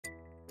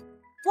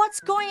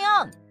What's going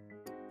on?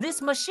 This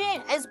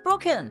machine is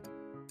broken.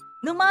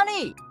 No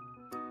money.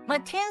 My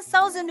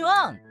 10,000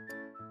 yuan.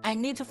 I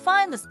need to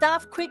find the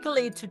staff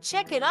quickly to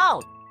check it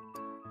out.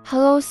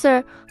 Hello,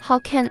 sir. How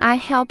can I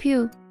help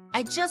you?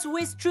 I just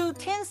withdrew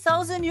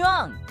 10,000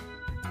 yuan.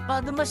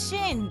 But the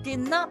machine did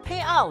not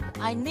pay out.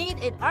 I need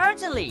it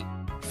urgently.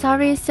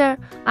 Sorry, sir.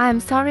 I'm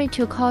sorry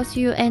to cause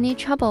you any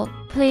trouble.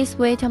 Please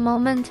wait a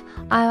moment.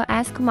 I'll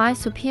ask my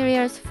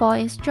superiors for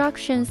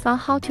instructions on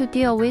how to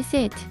deal with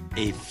it.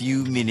 A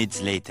few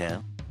minutes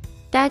later.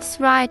 That's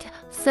right,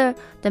 sir.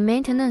 The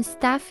maintenance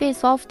staff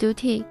is off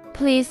duty.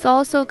 Please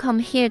also come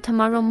here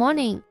tomorrow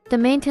morning. The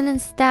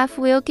maintenance staff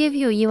will give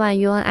you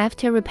yuan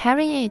after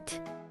repairing it.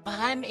 But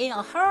I'm in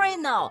a hurry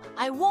now.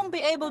 I won't be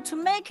able to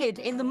make it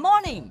in the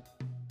morning.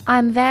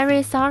 I'm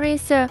very sorry,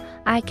 sir.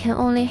 I can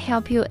only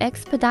help you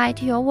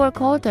expedite your work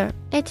order.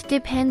 It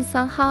depends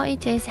on how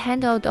it is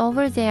handled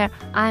over there.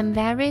 I'm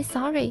very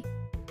sorry.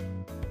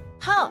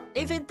 How?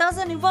 If it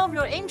doesn't involve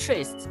your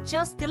interests,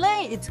 just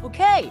delay it,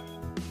 okay?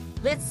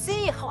 Let's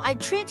see how I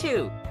treat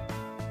you.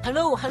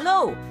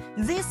 Hello.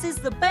 This is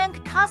the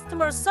bank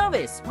customer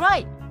service,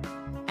 right?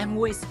 I'm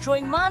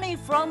withdrawing money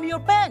from your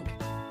bank.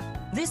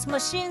 This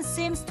machine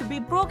seems to be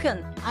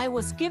broken. I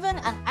was given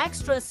an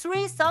extra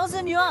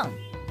 3,000 yuan.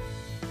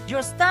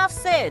 Your staff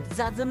said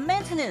that the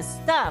maintenance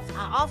staff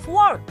are off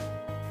work.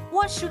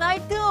 What should I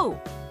do?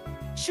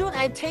 Should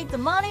I take the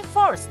money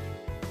first?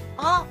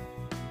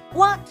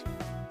 What?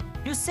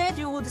 You said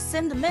you would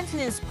send the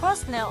maintenance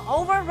personnel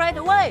over right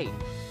away.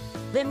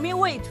 Let me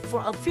wait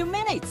for a few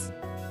minutes.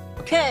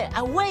 Okay,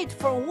 I'll wait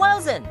for a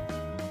while then.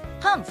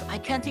 Humph, I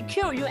can't take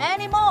care of you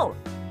anymore.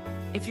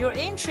 If your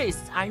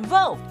interests are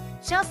involved,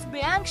 just be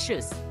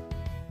anxious.